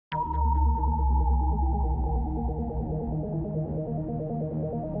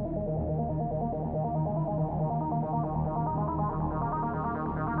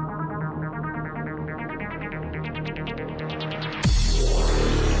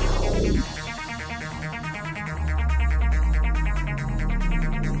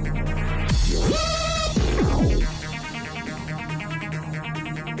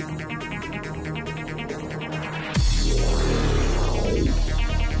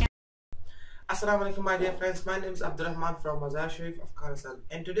Assalamu alaikum my dear friends, my name is Abdurrahman from Mazar Sharif, Afghanistan,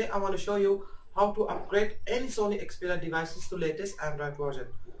 and today I want to show you how to upgrade any Sony Xperia devices to latest Android version.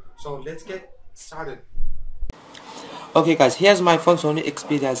 So let's get started. Okay guys, here's my phone Sony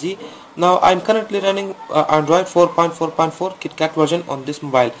Xperia Z. Now I'm currently running Android 4.4.4 KitKat version on this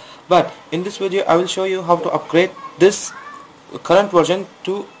mobile, but in this video I will show you how to upgrade this current version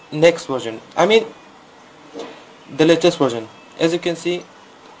to next version, the latest version. As you can see,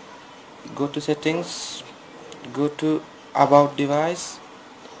 go to settings, go to about device,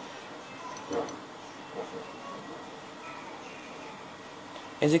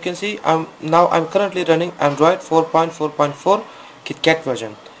 as you can see I'm currently running Android 4.4.4 KitKat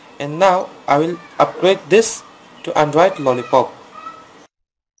version, and now I will upgrade this to Android Lollipop.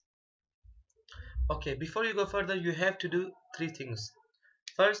 Okay, before you go further, you have to do three things.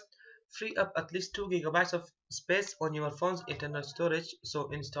 First, free up at least 2 GB of space on your phone's internal storage, so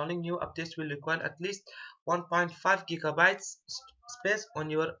installing new updates will require at least 1.5 GB space on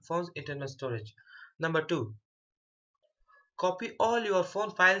your phone's internal storage. Number 2, copy all your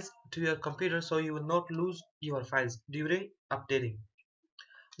phone files to your computer so you will not lose your files during updating.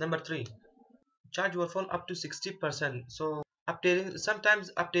 Number 3, charge your phone up to 60%. So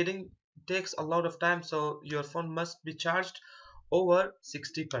sometimes updating takes a lot of time, so your phone must be charged over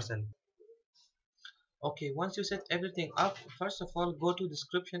 60%. Okay, once you set everything up, first of all go to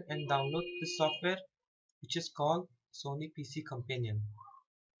description and download this software, which is called Sony PC Companion,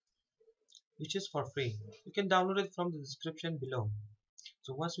 which is for free. You can download it from the description below.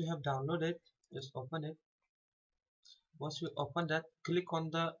 So once you have downloaded, just open it. Once you open that, click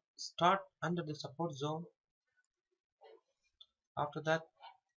on the start under the support zone. After that,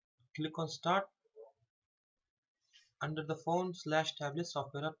 click on start under the phone/tablet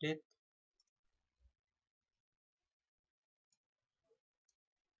software update.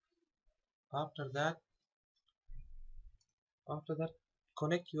 After that,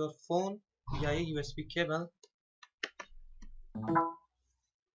 connect your phone via a USB cable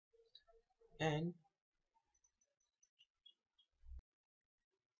and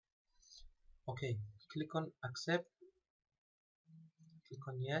okay, click on accept, click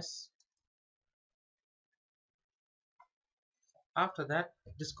on yes. After that,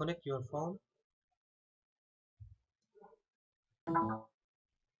 disconnect your phone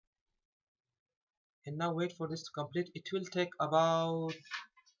and now wait for this to complete. It will take about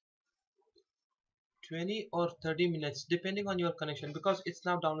 20 or 30 minutes depending on your connection, because it's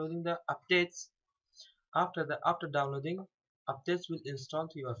now downloading the updates. After downloading, updates will install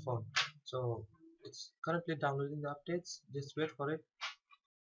to your phone. So it's currently downloading the updates. Just wait for it.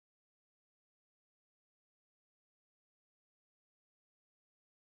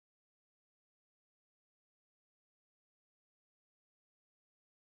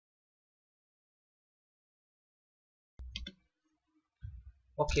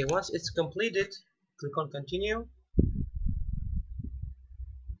 Okay, once it's completed, click on continue.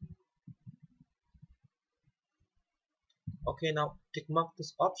 Okay, now tick mark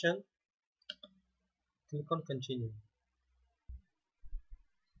this option, click on continue,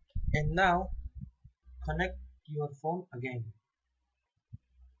 and now connect your phone again.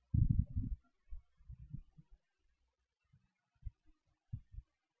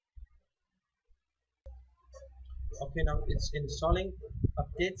 Okay, now it's installing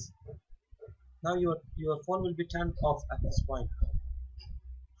updates. Now your phone will be turned off at this point.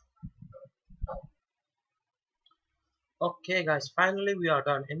 Okay guys, finally we are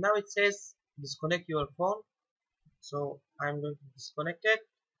done, and now it says disconnect your phone, so I'm going to disconnect it.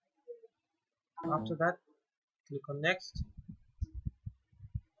 After that, click on next,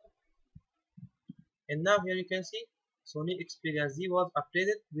 and now here you can see Sony Xperia Z was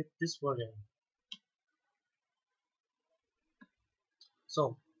updated with this version.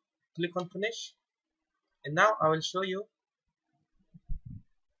 So click on finish, and now I will show you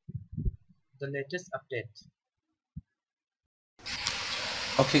the latest update.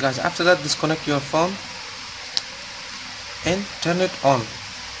 Okay guys, after that disconnect your phone and turn it on.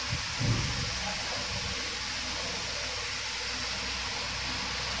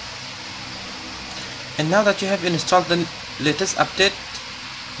 And now that you have installed the latest update,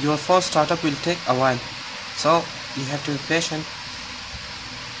 your phone startup will take a while, so you have to be patient.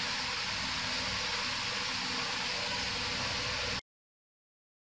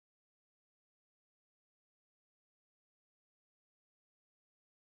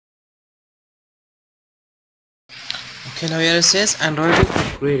 Okay, now here it says Android is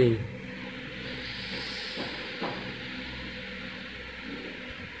upgrading.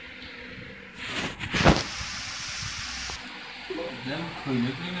 Okay,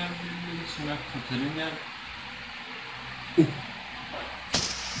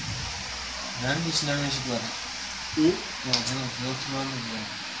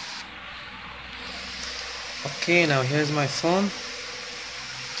 now here's my phone.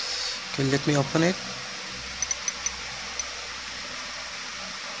 Okay, let me open it.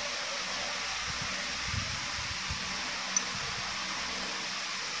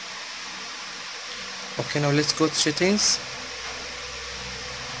 Okay, now let's go to settings.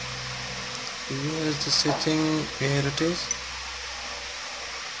 Where is the setting? Here it is.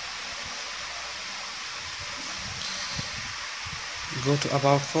 Go to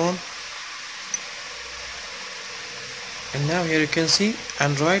about phone, and now here you can see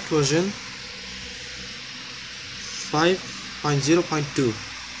Android version 5.0.2.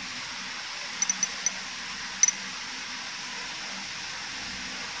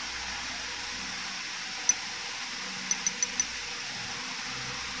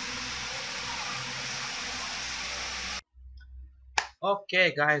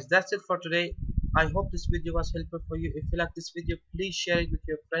 Okay guys, that's it for today. I hope this video was helpful for you. If you like this video, please share it with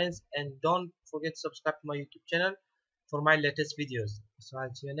your friends and don't forget to subscribe to my YouTube channel for my latest videos. So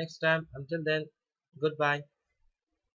I'll see you next time. Until then, goodbye.